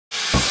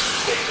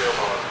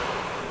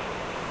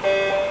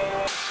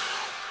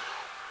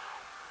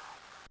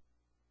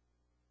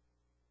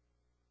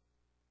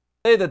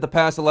Say that the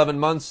past 11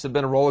 months have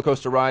been a roller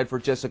coaster ride for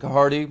Jessica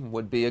Hardy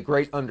would be a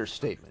great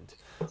understatement.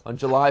 On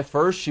July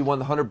 1st, she won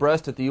the 100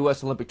 breast at the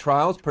U.S. Olympic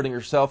trials, putting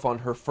herself on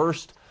her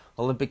first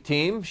Olympic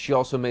team. She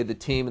also made the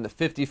team in the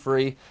 50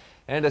 free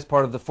and as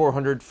part of the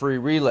 400 free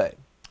relay.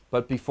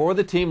 But before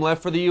the team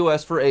left for the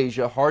U.S. for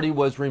Asia, Hardy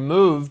was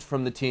removed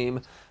from the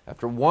team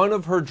after one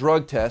of her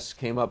drug tests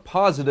came up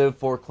positive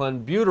for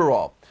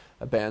clenbuterol,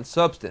 a banned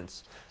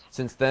substance.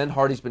 Since then,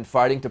 Hardy's been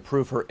fighting to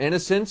prove her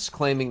innocence,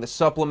 claiming the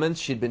supplements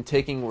she'd been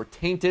taking were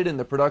tainted in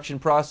the production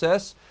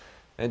process.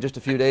 And just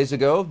a few days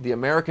ago, the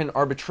American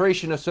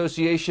Arbitration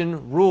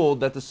Association ruled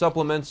that the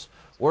supplements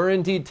were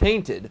indeed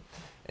tainted,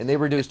 and they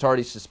reduced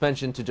Hardy's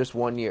suspension to just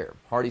 1 year.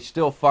 Hardy's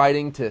still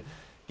fighting to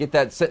get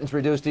that sentence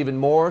reduced even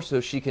more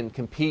so she can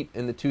compete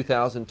in the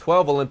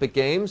 2012 Olympic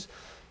Games.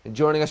 And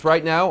joining us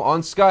right now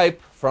on Skype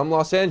from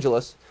Los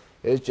Angeles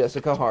is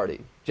Jessica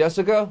Hardy.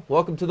 Jessica,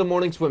 welcome to the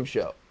Morning Swim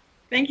Show.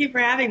 Thank you for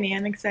having me.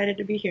 I'm excited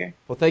to be here.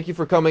 Well, thank you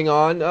for coming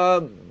on.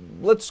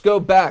 Let's go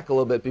back a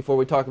little bit before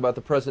we talk about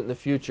the present and the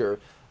future.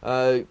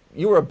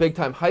 You were a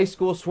big-time high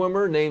school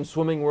swimmer, named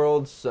Swimming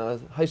World's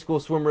High School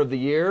Swimmer of the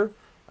Year.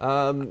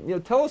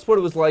 Tell us what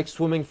it was like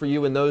swimming for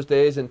you in those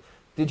days, and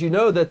did you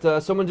know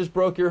that someone just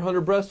broke your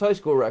 100 breast high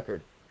school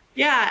record?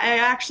 Yeah, I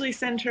actually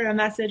sent her a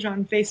message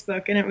on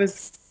Facebook, and it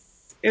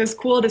was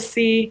cool to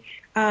see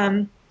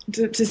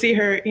to see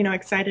her,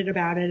 excited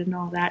about it and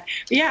all that.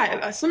 But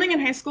yeah, swimming in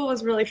high school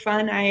was really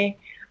fun. I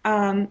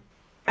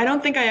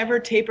don't think I ever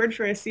tapered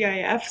for a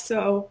CIF,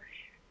 so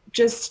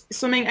just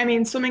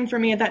swimming for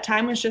me at that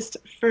time was just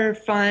for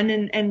fun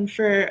and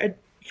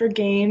for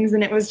games,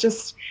 and it was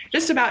just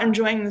about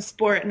enjoying the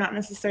sport, not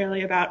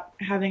necessarily about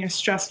having a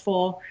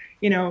stressful,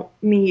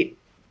 meet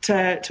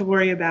to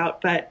worry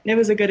about, but it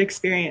was a good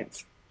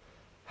experience.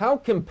 How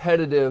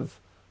competitive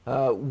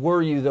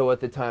were you though at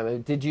the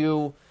time?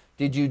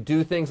 Did you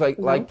do things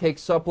like take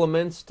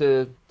supplements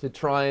to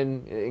try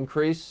and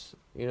increase,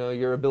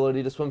 your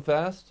ability to swim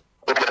fast?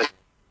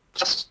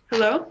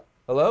 Hello?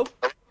 Hello?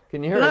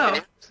 Can you hear Hello?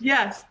 us?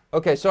 Yes.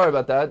 Okay, sorry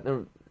about that.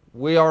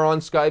 We are on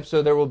Skype,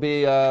 so there will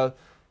be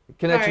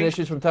connection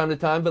issues from time to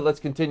time, but let's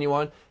continue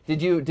on.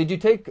 Did you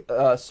take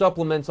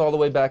supplements all the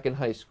way back in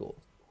high school?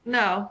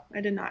 No,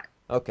 I did not.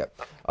 Okay.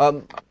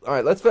 All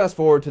right, let's fast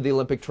forward to the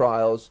Olympic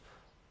trials.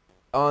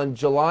 On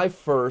July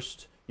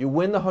 1st, you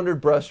win the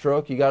 100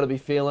 breaststroke. You got to be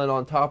feeling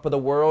on top of the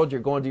world.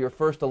 You're going to your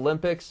first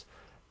Olympics.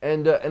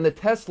 And the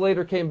test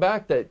later came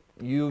back that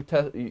you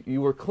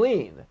were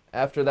clean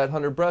after that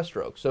 100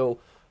 breaststroke. So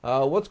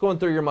what's going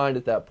through your mind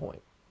at that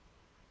point?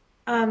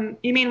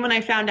 You mean when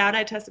I found out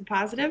I tested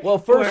positive? Well,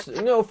 first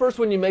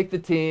when you make the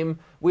team,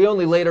 we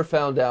only later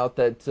found out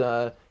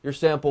that your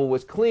sample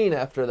was clean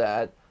after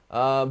that.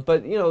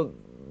 But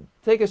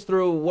take us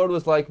through what it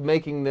was like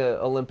making the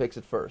Olympics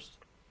at first.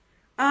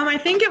 I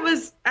think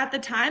at the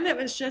time, it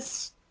was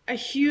just a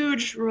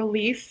huge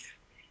relief,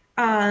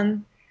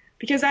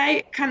 because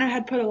I kind of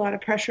had put a lot of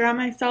pressure on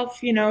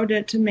myself,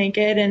 to make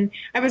it, and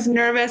I was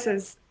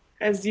nervous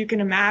as you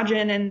can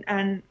imagine,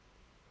 and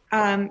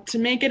to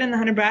make it in the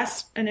 100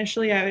 breast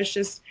initially, I was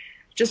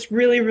just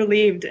really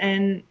relieved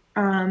and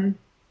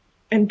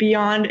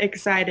beyond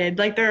excited.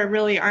 Like there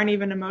really aren't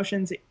even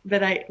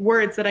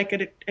words that I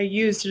could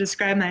use to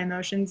describe my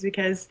emotions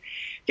because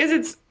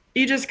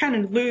you just kind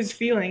of lose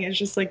feeling. It's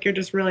just like you're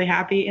just really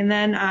happy. And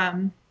then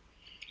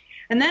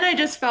I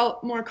just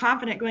felt more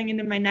confident going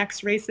into my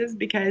next races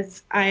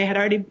because I had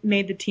already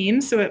made the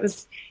team. So it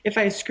was, if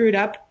I screwed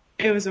up,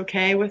 it was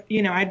okay with,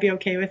 I'd be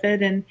okay with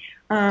it. And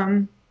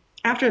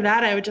after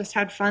that, I would just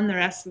had fun the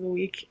rest of the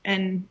week.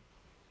 And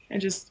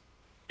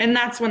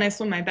that's when I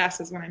swim my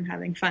best, is when I'm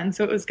having fun.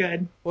 So it was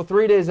good. Well,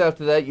 3 days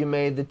after that, you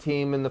made the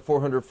team in the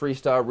 400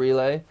 freestyle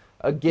relay.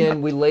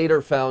 Again, we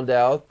later found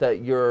out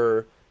that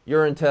your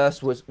urine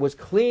test was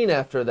clean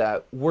after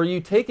that. Were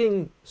you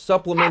taking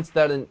supplements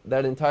that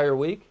entire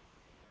week?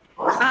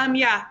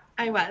 Yeah,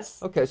 I was.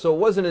 Okay, so it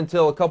wasn't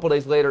until a couple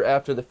days later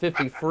after the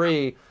 50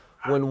 free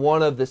when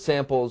one of the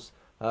samples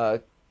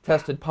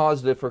tested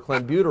positive for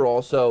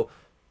clenbuterol. So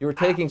you were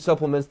taking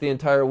supplements the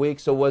entire week.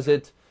 So was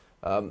it,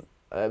 do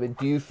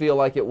you feel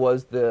like it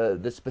was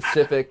the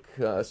specific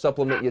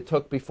supplement you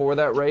took before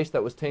that race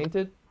that was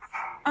tainted?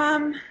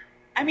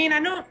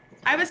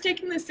 I was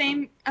taking the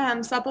same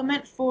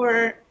supplement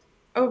for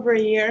over a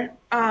year,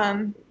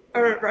 or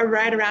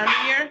right around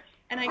a year,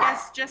 and I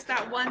guess just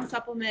that one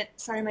supplement,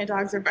 sorry, my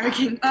dogs are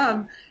barking,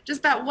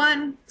 just that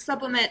one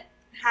supplement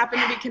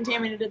happened to be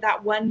contaminated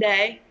that one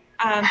day.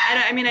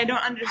 I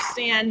don't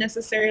understand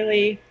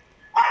necessarily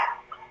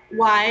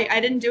why.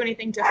 I didn't do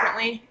anything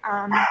differently,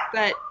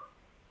 but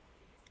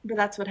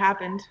that's what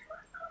happened.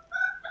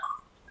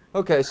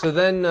 Okay, so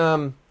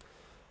then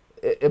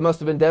it must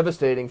have been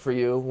devastating for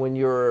you when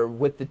you were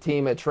with the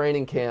team at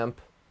training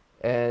camp.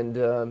 And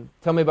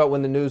tell me about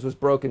when the news was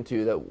broken to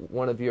you that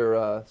one of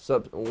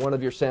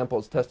your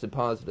samples tested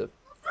positive.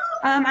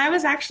 I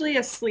was actually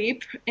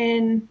asleep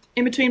in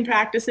between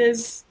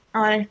practices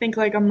on, I think,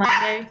 like a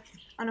Monday.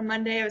 On a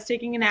Monday, I was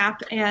taking a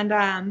nap,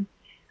 and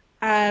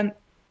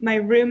my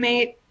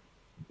roommate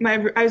I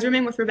was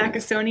rooming with Rebecca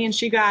Stoney, and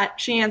she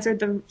answered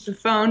the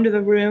phone to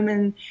the room,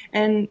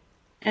 and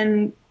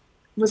and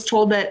was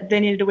told that they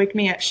needed to wake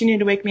me up. She needed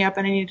to wake me up,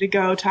 and I needed to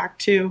go talk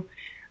to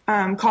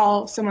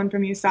call someone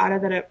from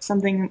USADA that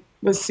something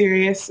was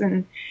serious,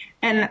 and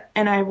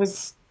I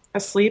was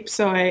asleep,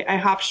 so I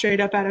hopped straight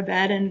up out of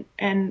bed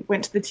and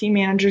went to the team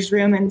manager's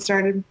room and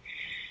started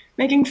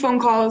making phone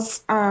calls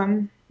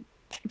to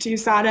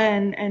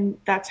USADA, and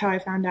that's how I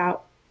found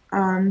out.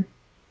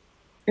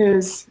 It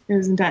was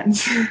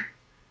intense.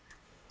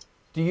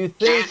 Do you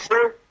think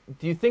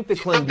do you think the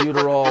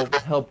clenbuterol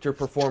helped your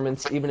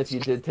performance, even if you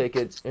did take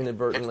it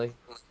inadvertently?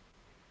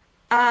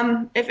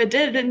 If it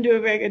did, it didn't do a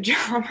very good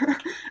job.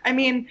 I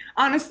mean,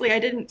 honestly, I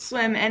didn't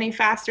swim any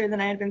faster than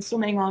I had been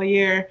swimming all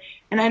year,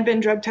 and I'd been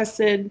drug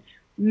tested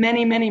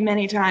many, many,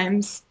 many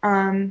times.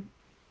 And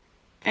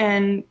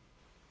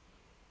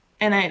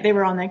they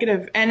were all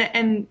negative.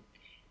 And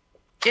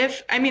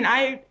if I mean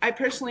I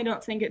personally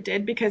don't think it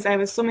did, because I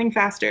was swimming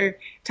faster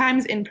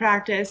times in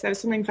practice. I was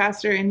swimming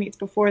faster in meets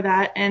before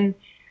that, and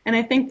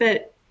I think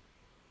that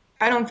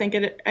I don't think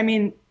it. I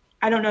mean,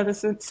 I don't know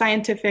the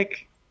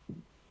scientific,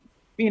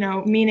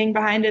 meaning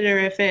behind it, or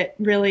if it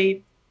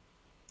really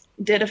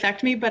did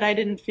affect me, but I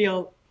didn't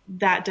feel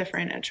that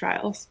different at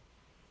trials.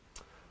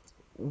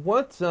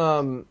 What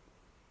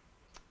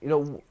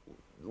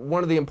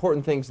one of the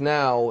important things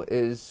now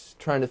is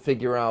trying to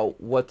figure out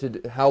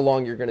how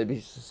long you're going to be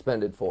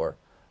suspended for.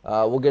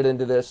 We'll get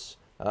into this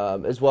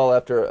as well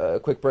after a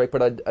quick break,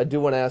 but I do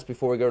want to ask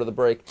before we go to the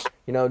break.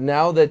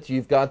 Now that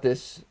you've got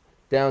this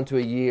down to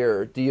a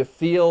year, do you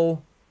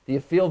feel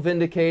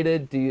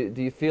vindicated? Do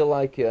you feel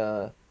like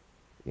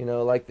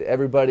like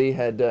everybody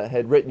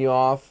had written you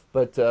off,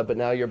 but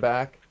now you're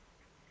back?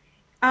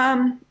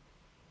 I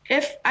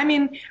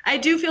mean, I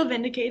do feel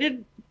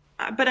vindicated,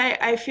 but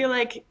I feel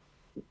like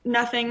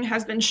nothing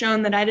has been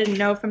shown that I didn't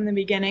know from the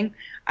beginning.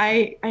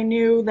 I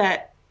knew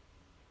that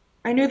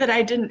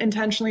I didn't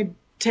intentionally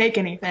take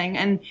anything,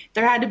 and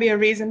there had to be a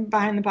reason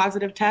behind the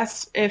positive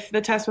test. If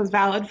the test was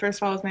valid,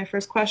 first of all, was my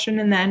first question,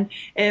 and then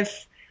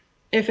if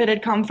it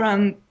had come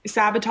from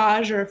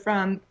sabotage or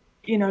from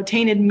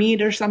tainted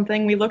meat or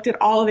something, we looked at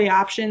all of the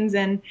options,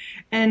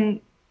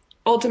 and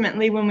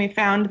ultimately, when we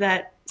found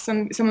that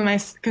some of my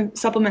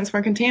supplements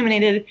were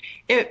contaminated,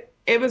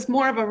 it was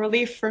more of a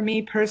relief for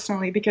me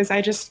personally, because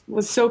I just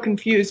was so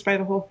confused by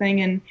the whole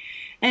thing,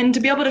 and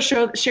to be able to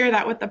share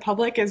that with the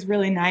public is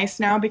really nice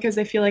now, because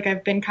I feel like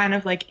I've been kind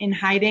of like in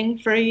hiding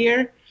for a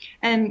year,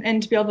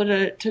 and to be able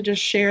to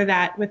just share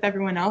that with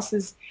everyone else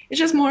it's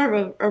just more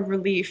of a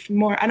relief.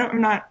 I'm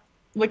not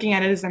looking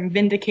at it as I'm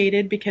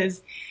vindicated,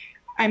 because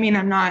I mean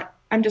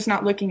I'm just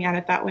not looking at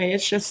it that way.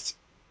 It's just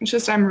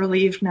I'm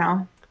relieved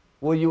now.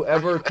 Will you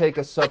ever take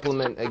a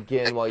supplement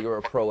again while you're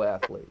a pro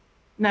athlete?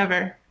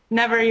 Never.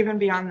 Never even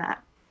beyond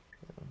that.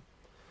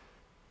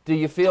 Do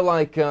you feel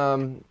like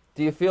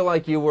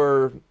you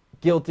were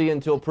guilty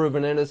until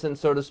proven innocent,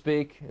 so to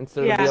speak,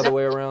 instead of the other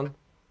way around?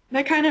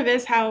 That kind of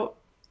is how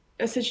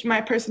my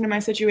person in my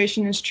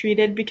situation is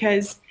treated,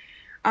 because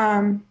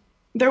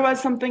there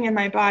was something in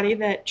my body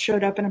that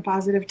showed up in a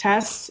positive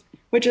test,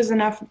 which is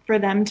enough for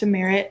them to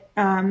merit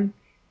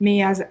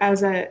me as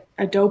a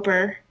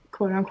doper,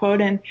 quote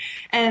unquote.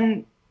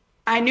 And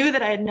I knew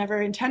that I had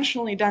never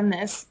intentionally done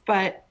this,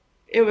 but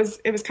it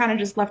was kind of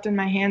just left in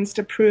my hands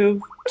to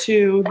prove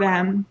to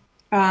them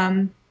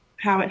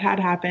how it had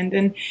happened,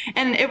 and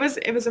it was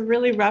a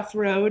really rough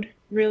road,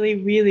 really,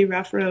 really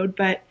rough road,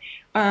 but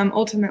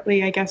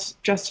ultimately I guess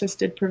justice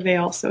did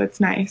prevail, so it's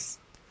nice.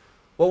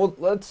 Well,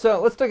 let's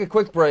take a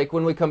quick break.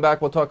 When we come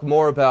back, we'll talk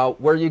more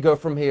about where you go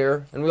from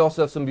here, and we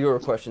also have some viewer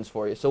questions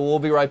for you. So we'll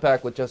be right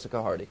back with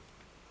Jessica Hardy.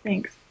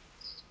 Thanks.